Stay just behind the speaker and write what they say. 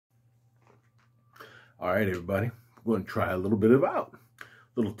All right, everybody, we're going to try a little bit of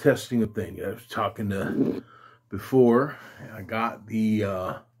little testing of things. I was talking to before. I got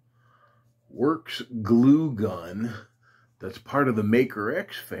the Worx glue gun that's part of the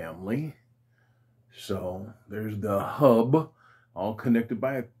MakerX family. So there's the hub, all connected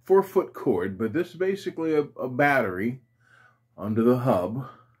by a 4-foot cord, but this is basically a battery under the hub.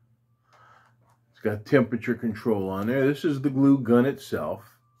 It's got temperature control on there. This is the glue gun itself.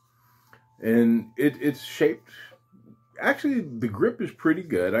 And it's shaped, actually the grip is pretty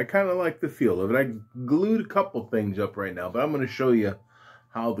good. I kind of like the feel of it. I glued a couple things up right now, but I'm going to show you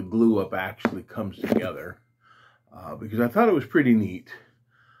how the glue up actually comes together because I thought it was pretty neat.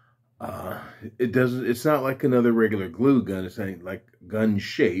 It's not like another regular glue gun. It's not like gun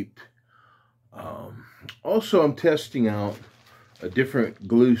shaped. Also, I'm testing out a different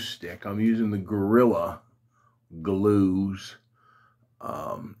glue stick. I'm using the Gorilla glues.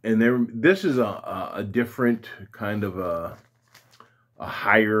 And this is a different kind of a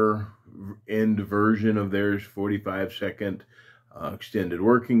higher end version of theirs, 45-second extended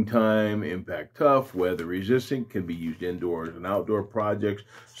working time, impact tough, weather resistant, can be used indoors and outdoor projects.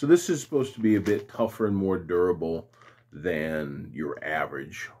 So this is supposed to be a bit tougher and more durable than your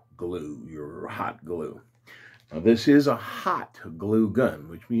average glue, your hot glue. Now this is a hot glue gun,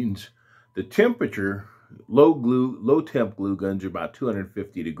 which means the temperature, low temp glue guns are about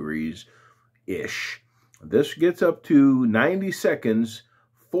 250 degrees-ish. This gets up to 90 seconds,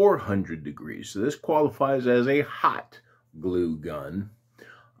 400 degrees. So this qualifies as a hot glue gun,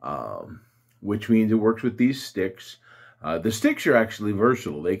 which means it works with these sticks. The sticks are actually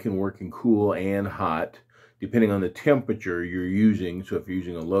versatile. They can work in cool and hot, depending on the temperature you're using. So if you're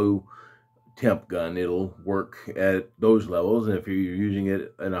using a low temp gun, it'll work at those levels, and if you're using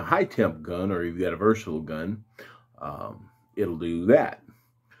it in a high temp gun or you've got a versatile gun, it'll do that.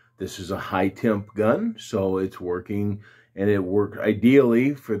 This is a high temp gun, so it's working, and it works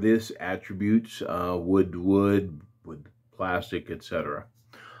ideally for this attributes, wood, plastic, etc.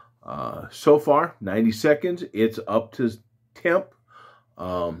 So far 90 seconds, it's up to temp.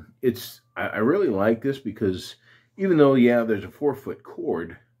 I really like this because even though there's a 4-foot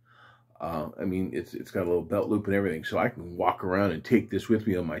cord, I mean, it's got a little belt loop and everything, so I can walk around and take this with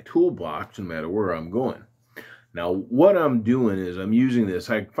me on my toolbox no matter where I'm going. Now, what I'm doing is I'm using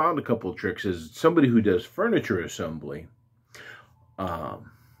this. I found a couple of tricks as somebody who does furniture assembly.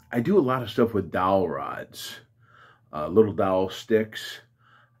 I do a lot of stuff with dowel rods, little dowel sticks,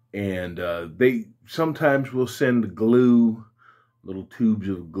 and they sometimes will send glue, little tubes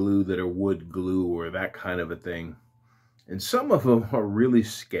of glue that are wood glue or that kind of a thing. And some of them are really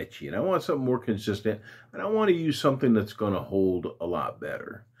sketchy, and I want something more consistent, and I want to use something that's going to hold a lot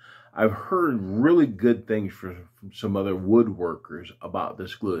better. I've heard really good things from some other woodworkers about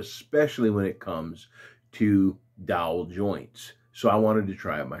this glue, especially when it comes to dowel joints. So I wanted to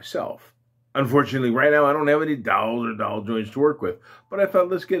try it myself. Unfortunately, right now I don't have any dowels or dowel joints to work with, but I thought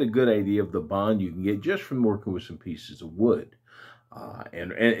let's get a good idea of the bond you can get just from working with some pieces of wood.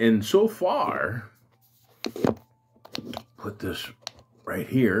 And so far, put this right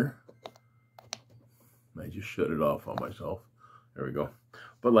here. I just shut it off on myself. There we go.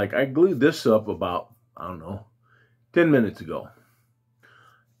 But like I glued this up about, I don't know, 10 minutes ago.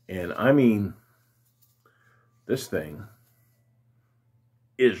 And I mean, this thing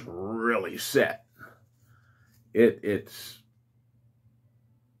is really set. It's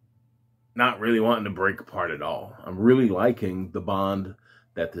not really wanting to break apart at all. I'm really liking the bond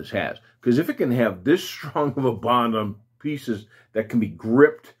that this has. Because if it can have this strong of a bond on pieces that can be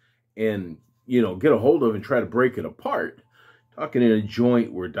gripped and, get a hold of and try to break it apart, talking in a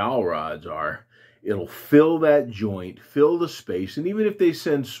joint where dowel rods are, it'll fill that joint, fill the space, and even if they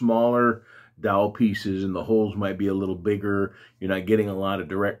send smaller dowel pieces and the holes might be a little bigger, you're not getting a lot of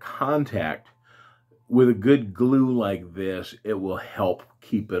direct contact, with a good glue like this, it will help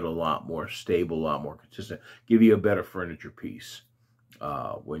keep it a lot more stable, a lot more consistent, give you a better furniture piece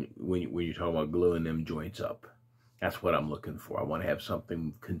when you're talking about gluing them joints up. That's what I'm looking for. I want to have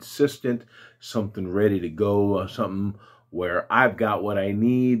something consistent, something ready to go, something where I've got what I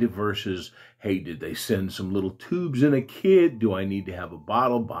need versus, hey, did they send some little tubes in a kit? Do I need to have a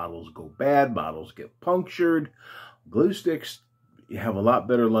bottle? Bottles go bad. Bottles get punctured. Glue sticks have a lot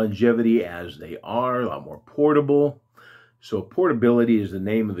better longevity as they are, a lot more portable. So portability is the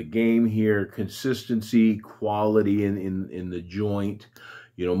name of the game here. Consistency, quality in the joint.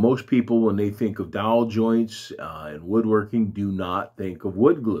 Most people, when they think of dowel joints and woodworking, do not think of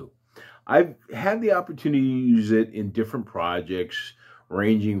wood glue. I've had the opportunity to use it in different projects,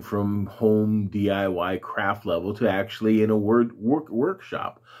 ranging from home DIY craft level to actually in a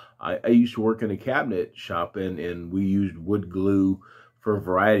workshop. I used to work in a cabinet shop, and we used wood glue for a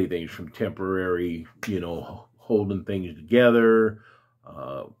variety of things, from temporary, holding things together.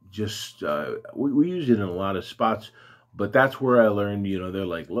 We used it in a lot of spots, but that's where I learned, they're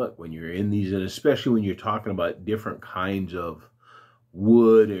like, look, when you're in these, and especially when you're talking about different kinds of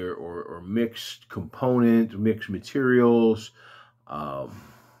wood or mixed components, mixed materials,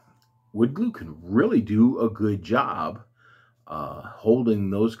 wood glue can really do a good job holding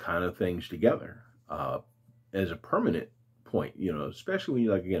those kind of things together as a permanent point, especially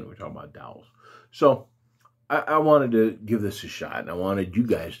when again, we're talking about dowels. So I wanted to give this a shot, and I wanted you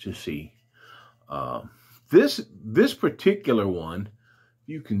guys to see this particular one.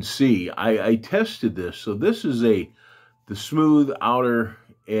 You can see I tested this. So this is the smooth outer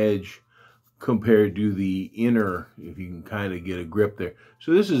edge compared to the inner, if you can kind of get a grip there.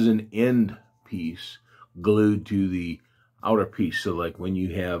 So this is an end piece glued to the outer piece. So like when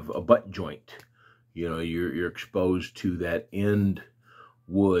you have a butt joint, you're exposed to that end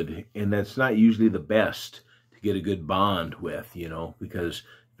wood, and that's not usually the best to get a good bond with, because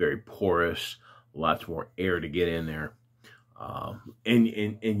very porous, lots more air to get in there.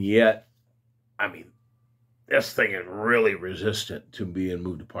 And yet, I mean, this thing is really resistant to being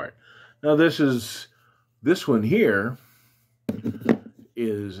moved apart. Now this one here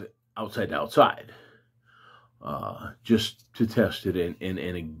is outside to outside, just to test it. And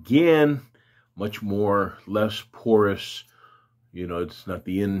again, much more, less porous. It's not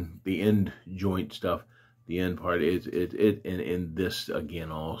the end joint stuff. The end part is and this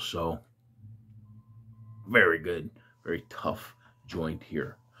again also very good, very tough joint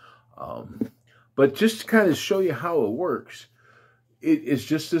here. But just to kind of show you how it works, it's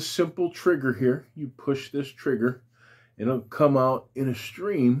just a simple trigger here. You push this trigger, and it'll come out in a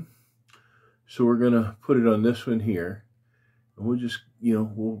stream. So we're gonna put it on this one here, and we'll just,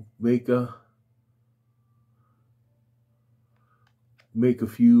 we'll make a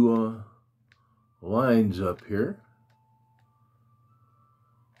few lines up here.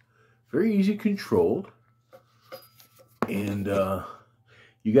 Very easy controlled, and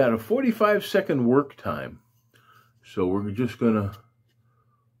you got a 45-second work time. So we're just gonna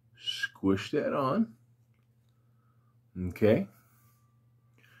squish that on. Okay.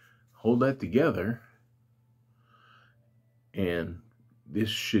 Hold that together, and this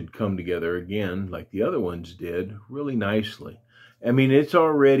should come together again like the other ones did, really nicely. I mean, it's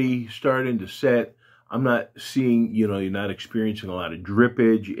already starting to set. I'm not seeing, you're not experiencing a lot of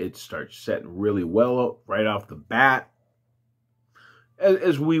drippage. It starts setting really well right off the bat,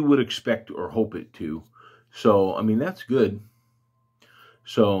 as we would expect or hope it to. So, I mean, that's good.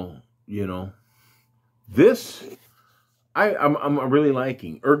 So, this I'm really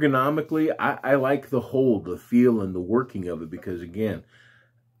liking. Ergonomically, I like the hold, the feel, and the working of it, because again,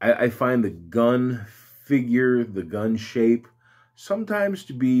 I find the gun figure, the gun shape, sometimes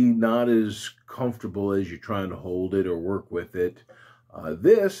to be not as comfortable as you're trying to hold it or work with it.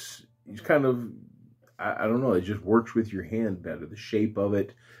 This is kind of, I don't know, it just works with your hand better. The shape of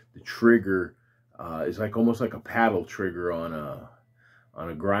it, the trigger is like almost like a paddle trigger on a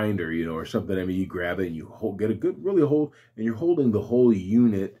grinder, or something. I mean, you grab it and you get a good, really hold, and you're holding the whole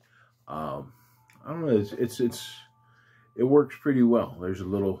unit. I don't know, it works pretty well. There's a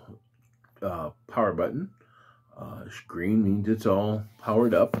little power button. Green means it's all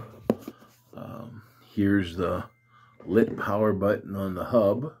powered up. Here's the lit power button on the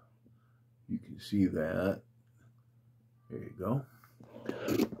hub. You can see that. There you go.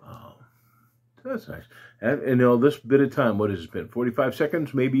 That's nice. And this bit of time, what has it been? 45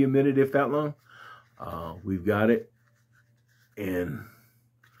 seconds, maybe a minute, if that long. We've got it. And,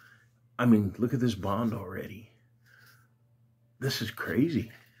 I mean, look at this bond already. This is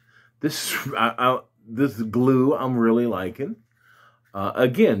crazy. This glue I'm really liking.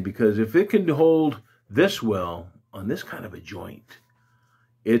 Again, because if it can hold this well on this kind of a joint,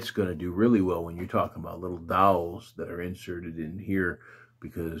 it's going to do really well when you're talking about little dowels that are inserted in here,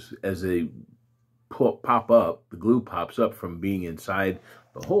 because as they pop up, the glue pops up from being inside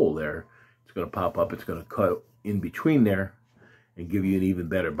the hole there. It's going to pop up. It's going to cut in between there and give you an even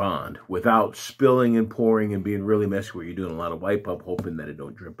better bond without spilling and pouring and being really messy where you're doing a lot of wipe up, hoping that it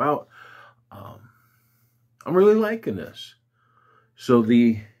don't drip out. I'm really liking this. So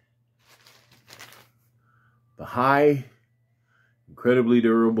the high, incredibly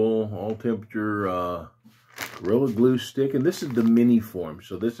durable, all temperature Gorilla Glue stick, and this is the mini form.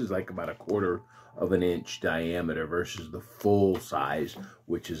 So this is like about 1/4 of an inch diameter versus the full size,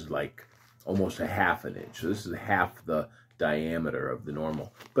 which is like almost 1/2 inch. So this is half the diameter of the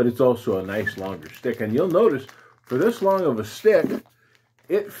normal. But it's also a nice longer stick. And you'll notice, for this long of a stick,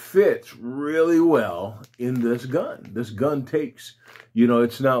 it fits really well in this gun. This gun takes, you know,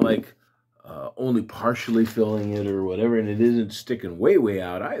 it's not like only partially filling it or whatever, and it isn't sticking way, way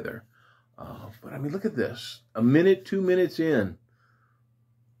out either. But I mean, look at this. A minute, 2 minutes in,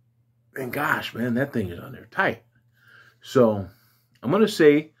 and gosh, man, that thing is on there tight. So I'm going to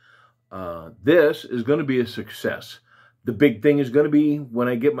say this is going to be a success. The big thing is going to be when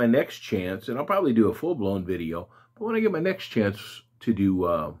I get my next chance, and I'll probably do a full-blown video, but when I get my next chance to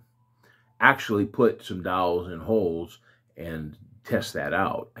do actually put some dowels in holes and test that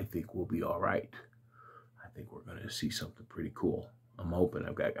out, I think we'll be all right. I think we're going to see something pretty cool. I'm hoping.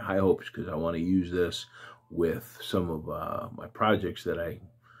 I've got high hopes because I want to use this with some of my projects that I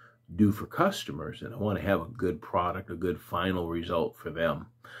do for customers, and I want to have a good product, a good final result for them.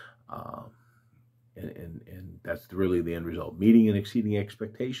 And that's really the end result. Meeting and exceeding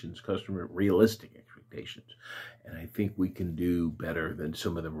expectations, customer realistic expectations. And I think we can do better than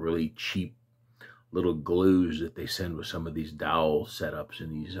some of the really cheap little glues that they send with some of these dowel setups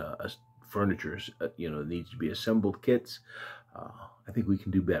and these furnitures, you know, needs to be assembled kits. I think we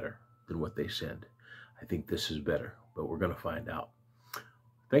can do better than what they send. I think this is better, but we're going to find out.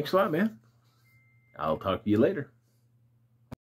 Thanks a lot, man. I'll talk to you later.